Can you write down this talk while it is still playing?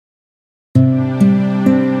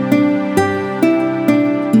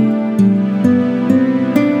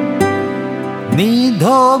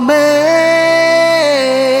होठों में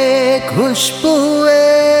खुशबुएं,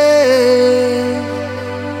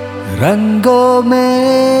 रंगों में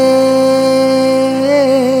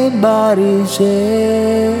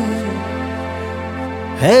बारिशें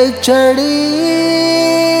है चढ़ी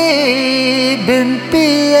बिन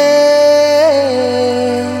पिए,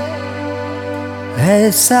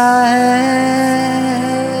 ऐसा है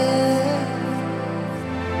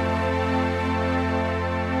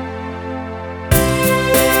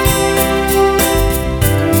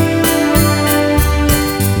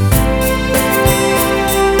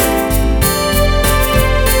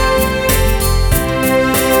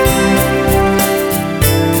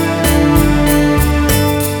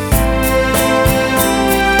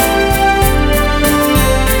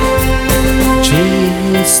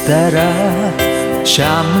इस तरह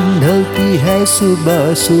शाम ढलती है सुबह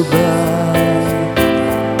सुबह,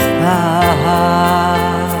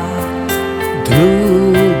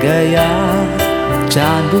 धुल गया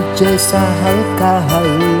चांद जैसा हल्का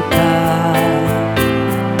हल्का,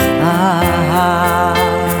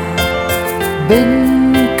 बिन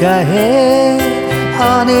कहे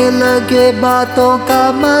आने लगे बातों का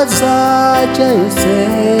मजा, जैसे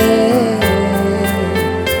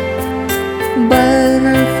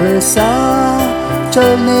बर्फ सा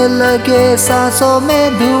चलने लगे सांसों में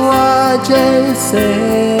धुआं, जैसे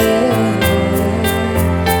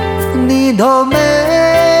नींदों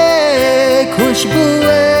में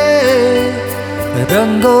खुशबुएं,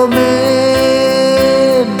 रंगों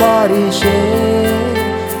में बारिशें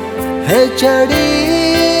है चढ़ी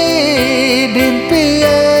बिन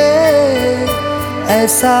पिए,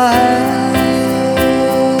 ऐसा है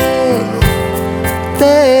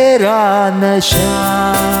तेरा नशा,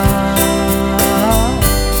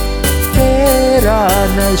 तेरा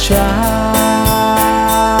नशा।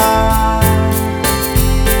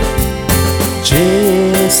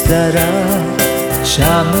 जिस तरह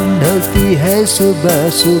शाम ढलती है सुबह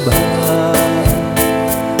सुबह,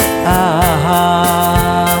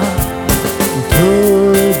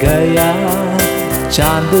 धुल गया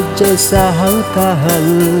चांद जैसा हल्का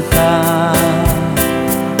हल्का,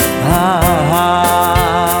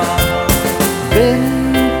 बिन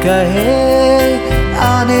कहे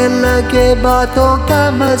आने लगे बातों का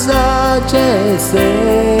मजा, जैसे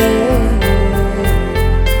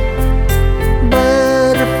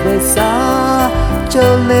बर्फ सा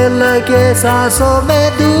चलने लगे सांसों में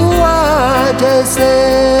धुआं, जैसे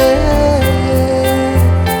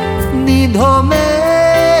नींदों में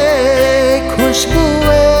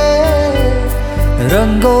खुशबुएं,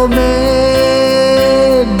 रंगों में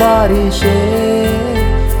बारिशें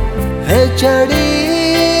है चढ़ी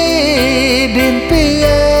बिन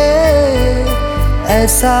पिए,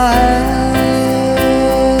 ऐसा है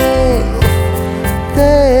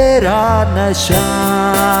तेरा नशा,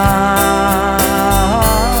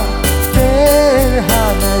 तेरा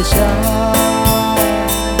नशा।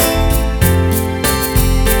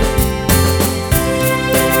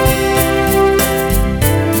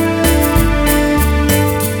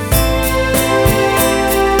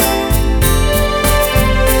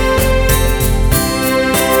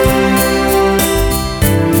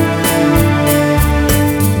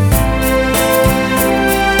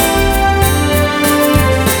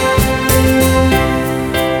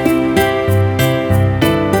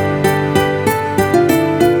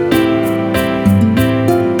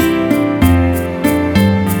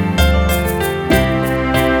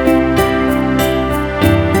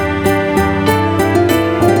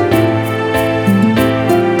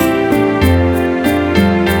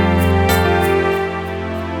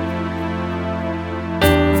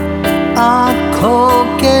 आँखों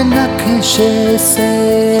के नक्शे से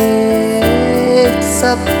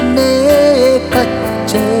सपने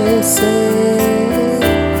कच्चे से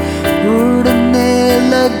उड़ने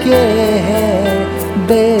लगे हैं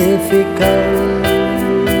बेफिक्र,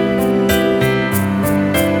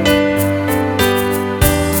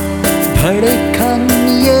 धड़कन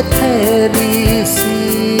ये ठहरी सी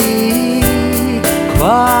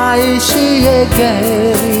ख्वाहिश ये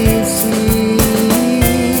गहरी सी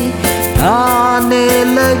आने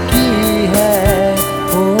लगी है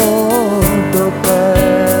होठों पर,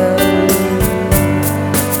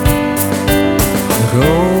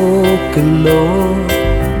 रोक लो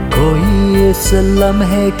कोई इस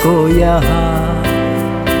लम्हे को यहाँ,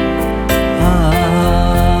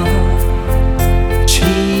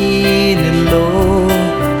 छीन लो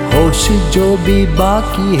होश जो भी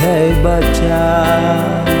बाकी है बचा,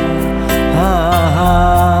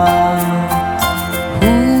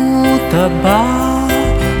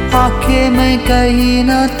 आके मैं कहीं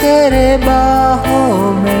ना तेरे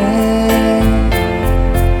बाहों में,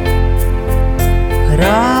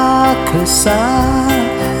 राख सा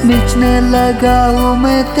बिछने लगा हूँ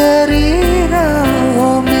मैं तेरी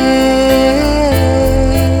राहों में।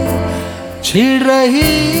 छिड़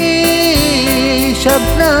रही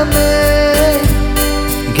शबनमें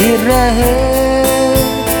गिर रहे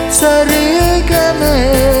सरीगमे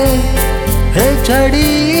है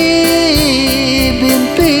चढ़ी बिन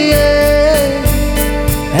पिए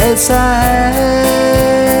ऐसा है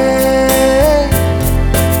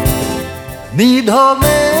नींदों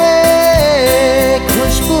में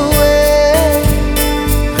खुशबुएं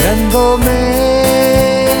रंगों में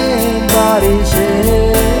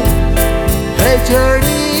बारिशें है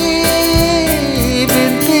चढ़ी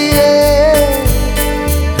बिन पिए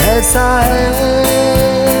ऐसा है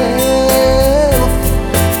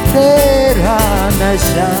तेरा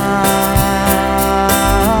नशा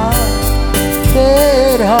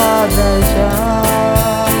तेरा नशा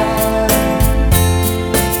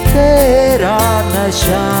तेरा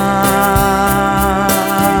नशा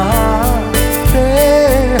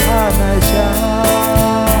तेरा नशा।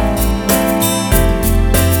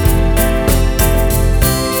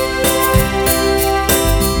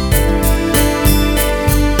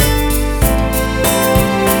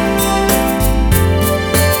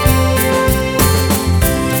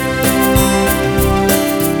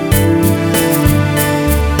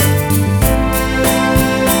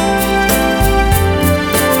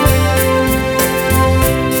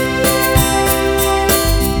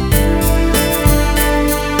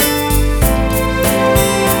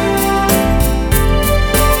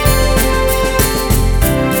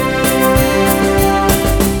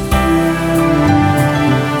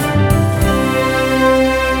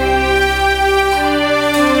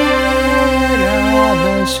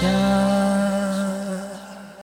 Shine.